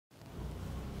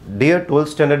Dear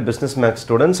 12th standard business max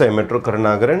students, I am Metro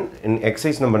Karnagaran. In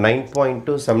exercise number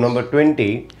 9.2, sum number 20,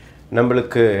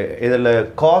 நம்மளுக்கு இதில்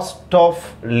cost of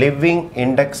living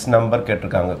index number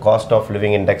கேட்டிருக்காங்க. Cost of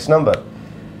living index number.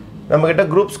 நம்மகிட்ட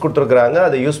groups கொடுத்துருக்குறாங்க.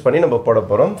 அதை use பண்ணி நம்ம போட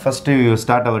போகிறோம். First we will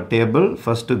start our table.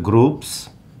 First groups.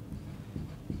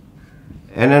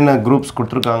 என்னென்ன groups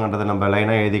கொடுத்துருக்காங்கன்றதை நம்ம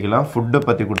லைனாக எழுதிக்கலாம். ஃபுட்டை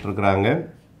பற்றி கொடுத்துருக்குறாங்க.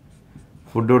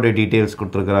 ஃபுட்டோட டீட்டெயில்ஸ்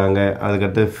கொடுத்துருக்குறாங்க.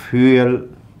 அதுக்கடுத்து fuel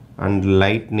and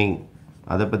lightning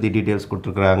அதை பற்றி டீட்டெயில்ஸ்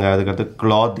கொடுத்துருக்குறாங்க. அதுக்கடுத்து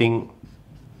clothing,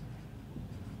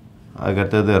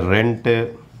 அதுக்கடுத்தது ரெண்ட்டு,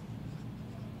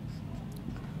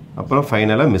 அப்புறம்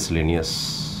ஃபைனலாக மிஸ்லேனியஸ்.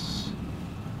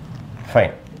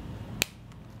 ஃபைன்.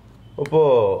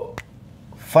 இப்போது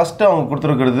ஃபஸ்ட்டு அவங்க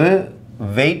கொடுத்துருக்கிறது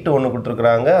வெயிட் ஒன்று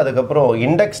கொடுத்துருக்குறாங்க. அதுக்கப்புறம்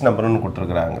இண்டெக்ஸ் நம்பர் ஒன்று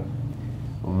கொடுத்துருக்குறாங்க.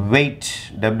 வெயிட்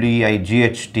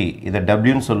WIGHT, இதை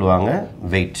டபிள்யூன்னு சொல்லுவாங்க.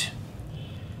 வெயிட்.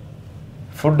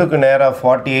 ஃபுட்டுக்கு நேராக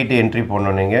 48 என்ட்ரி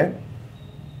போடணும் நீங்கள்.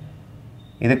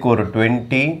 இதுக்கு ஒரு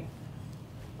 20,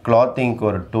 கிளாத்திங்க்கு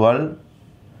ஒரு 12,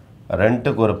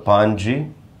 ரெண்ட்டுக்கு ஒரு 5,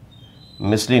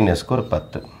 மிஸ்லினியஸ்க்கு ஒரு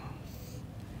 10.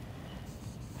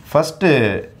 ஃபஸ்ட்டு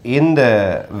இந்த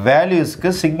வேல்யூஸ்க்கு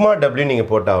சிக்மா டபிள்யூ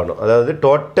நீங்கள் போட்டாகணும். அதாவது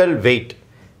டோட்டல் வெயிட்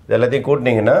இது எல்லாத்தையும்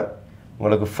கூட்டினீங்கன்னா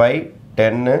உங்களுக்கு 5,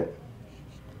 10,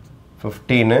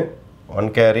 15, 1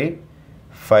 கேரி,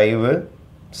 5,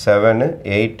 7,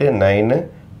 8, 9,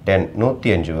 10,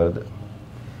 105 வருது.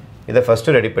 இதை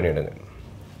ஃபஸ்ட்டு ரெடி பண்ணிவிடுங்க.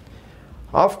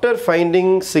 ஆஃப்டர்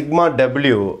ஃபைண்டிங் சிக்மா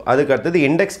டபிள்யூ, அதுக்கு அடுத்தது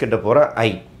இண்டெக்ஸ் கிட்ட போகிற ஐ,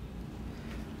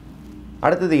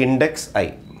 அடுத்தது இண்டெக்ஸ் ஐ.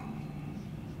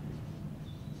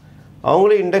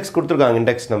 அவங்களே இண்டெக்ஸ் கொடுத்துருக்காங்க,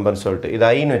 இண்டெக்ஸ் நம்பர்னு சொல்லிட்டு. இது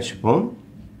ஐன்னு வச்சுப்போம்.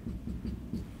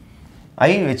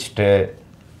 ஐ வச்சுட்டு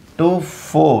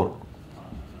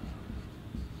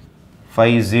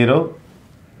 2450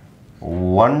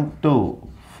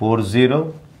 1240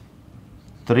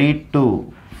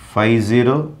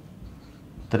 3250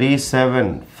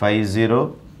 3750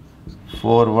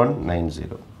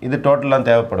 4190. இது டோட்டலாக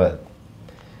தேவைப்படாது.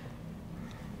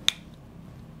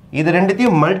 இது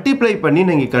ரெண்டுத்தையும் மல்டிப்ளை பண்ணி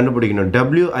நீங்கள் கண்டுபிடிக்கணும்.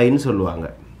 WIன்னு சொல்லுவாங்க.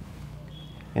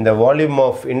 இந்த வால்யூம்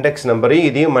ஆஃப் இண்டெக்ஸ் நம்பரையும்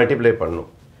இதையும் மல்டிப்ளை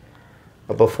பண்ணணும்.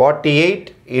 அப்போ 48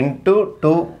 ×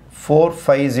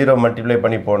 2450 மல்டிப்ளை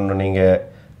பண்ணி போடணும் நீங்கள்.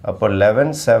 அப்போ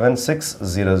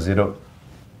 117600.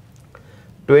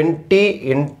 20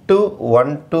 ×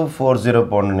 1240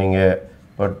 போடணும் நீங்கள்.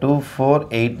 இப்போ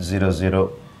 24800.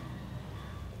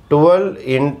 12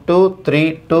 ×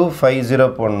 3250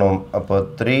 போடணும். அப்போ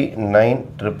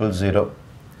 39000.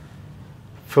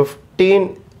 15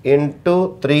 ×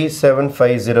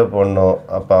 3750 போடணும்.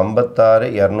 அப்போ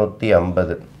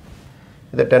 56250.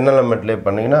 இதை 10 எலிமெண்ட்லேயே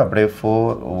பண்ணிங்கன்னா அப்படியே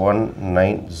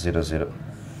 41900.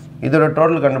 இதோட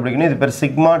டோட்டல் கண்டுபிடிக்கணும். இது பேர்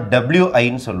சிக்மா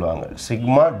WIன்னு சொல்லுவாங்க.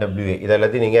 Sigma WI. இது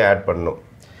எல்லாத்தையும் நீங்கள் ஆட் பண்ணணும்.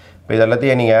 இப்போ இது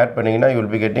எல்லாத்தையும் நீங்கள் ஆட் பண்ணிங்கன்னா யூ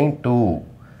வில் பி கெட்டிங்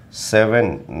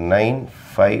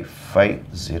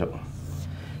 279,550.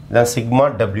 இதுதான் சிக்மா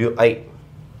WI.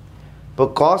 இப்போ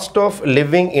cost of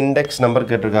living index number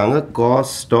கேட்டிருக்காங்க.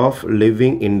 Cost of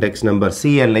living index number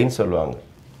CLIன்னு சொல்லுவாங்க.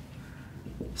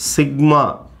 Sigma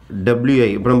WI.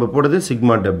 இப்போ நம்ம போடுறது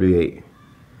sigma WI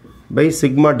pi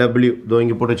sigma W. இதோ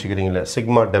இங்கே போட்டு வச்சுக்கிறீங்களே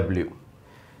சிக்மா W.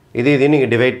 இதையும்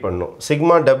நீங்கள் டிவைட் பண்ணணும்.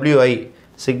 சிக்மா WI,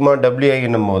 சிக்மா WI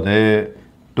என்னும் போது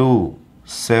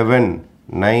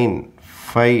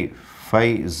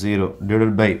 279,550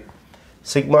 divided pi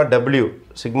sigma W.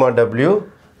 Sigma W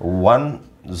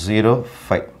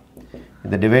 105.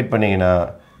 இதை டிவைட் பண்ணிங்கன்னா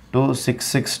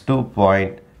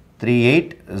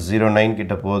 2662.3809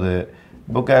 கிட்ட போகுது.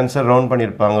 புக் ஆன்சர் ரவுண்ட்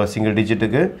பண்ணியிருப்பாங்க சிங்கிள்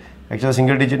டிஜிட்டுக்கு. ஆக்சுவலாக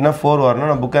சிங்கிள் டிஜிட்னா 4 வரணும்.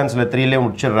 நான் புக் ஆன்சரில் 3லேயே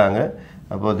முடிச்சிடுறாங்க.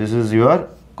 அப்போது this is your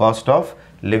cost of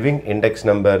living index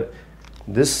number.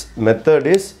 This method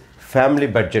is family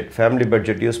budget. Family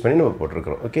budget use பண்ணி நம்ம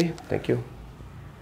போட்டிருக்கிறோம். Okay, thank you.